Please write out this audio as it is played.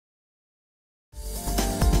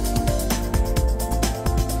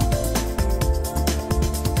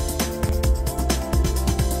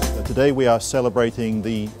Today we are celebrating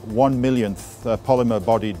the 1 millionth polymer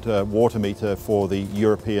bodied water meter for the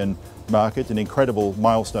European market, an incredible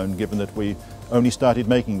milestone given that we only started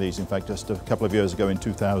making these, in fact, just a couple of years ago in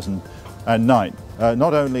 2009.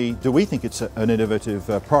 Not only do we think it's an innovative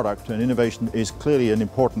product, and innovation is clearly an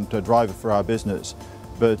important driver for our business,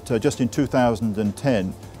 but just in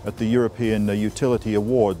 2010 at the European Utility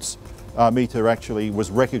Awards, our meter actually was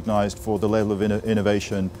recognized for the level of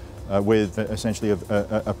innovation with essentially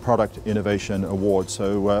a product innovation award.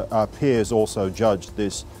 So our peers also judged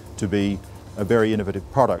this to be a very innovative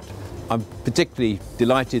product. I'm particularly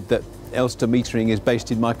delighted that Elster Metering is based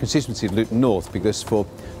in my constituency of Luton North, because for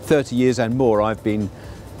 30 years and more I've been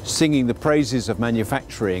singing the praises of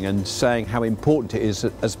manufacturing and saying how important it is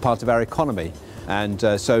as part of our economy. And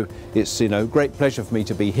so it's great pleasure for me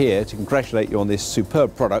to be here to congratulate you on this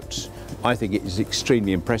superb product. I think it is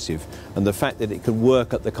extremely impressive, and the fact that it can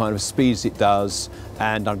work at the kind of speeds it does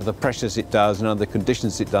and under the pressures it does and under the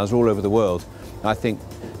conditions it does all over the world, I think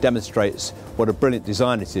demonstrates what a brilliant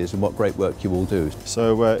design it is and what great work you all do.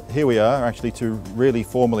 So here we are actually to really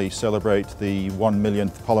formally celebrate the 1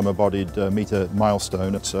 millionth polymer bodied meter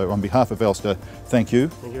milestone. So on behalf of Elster, thank you.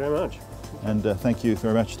 Thank you very much. And thank you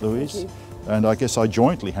very much, Louise. And I guess I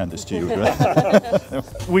jointly hand this to you.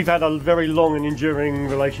 We've had a very long and enduring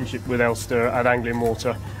relationship with Elster at Anglian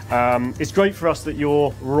Water. It's great for us that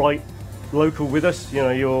you're right local with us.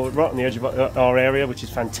 You're right on the edge of our area, which is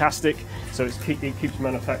fantastic. So it keeps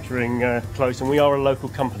manufacturing close, and we are a local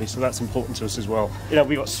company, so that's important to us as well.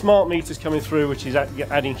 We've got smart meters coming through, which is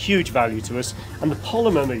adding huge value to us, and the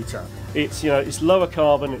polymer meter. It's lower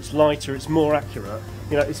carbon, it's lighter, it's more accurate.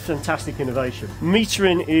 It's fantastic innovation.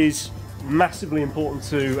 Metering is massively important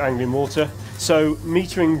to Anglian Water, so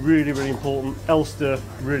metering really important. Elster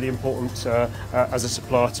really important as a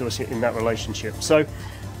supplier to us in that relationship. So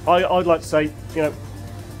I'd like to say,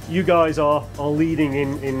 you guys are leading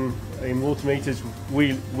in water meters.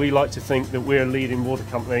 We like to think that we're a leading water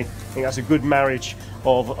company. I think that's a good marriage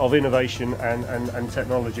of innovation and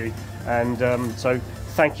technology, and so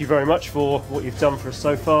thank you very much for what you've done for us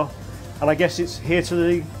so far, and I guess it's here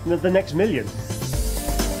to the next million.